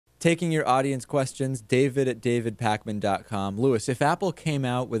Taking your audience questions, David at davidpakman.com. Lewis, if Apple came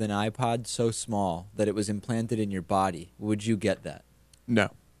out with an iPod so small that it was implanted in your body, would you get that?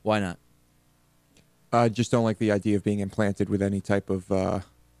 No. Why not? I just don't like the idea of being implanted with any type of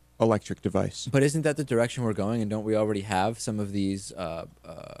electric device. But isn't that the direction we're going? And don't we already have some of these?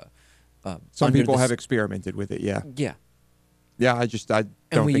 Some people have experimented with it, yeah. Yeah. Yeah, I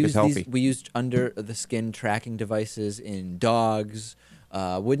don't think it's healthy. We used under-the-skin tracking devices in dogs.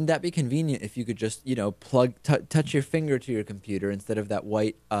 Wouldn't that be convenient if you could just, touch your finger to your computer instead of that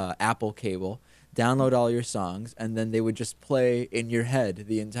white Apple cable, download all your songs, and then they would just play in your head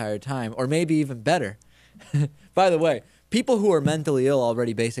the entire time? Or maybe even better. By the way, people who are mentally ill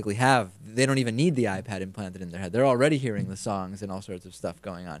already basically they don't even need the iPad implanted in their head. They're already hearing the songs and all sorts of stuff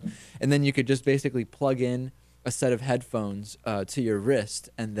going on. And then you could just basically plug in a set of headphones to your wrist,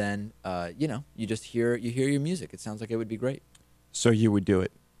 and then, you just hear your music. It sounds like it would be great. So you would do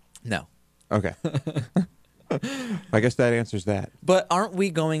it? No. Okay. I guess that answers that. But aren't we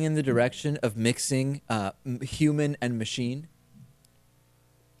going in the direction of mixing human and machine?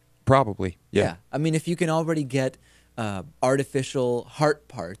 Probably, yeah. I mean, if you can already get artificial heart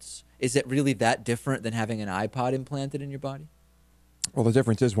parts, is it really that different than having an iPod implanted in your body? Well, the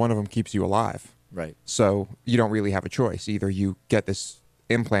difference is one of them keeps you alive. Right. So you don't really have a choice. Either you get this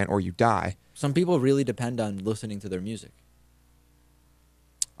implant or you die. Some people really depend on listening to their music.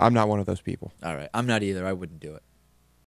 I'm not one of those people. All right. I'm not either. I wouldn't do it.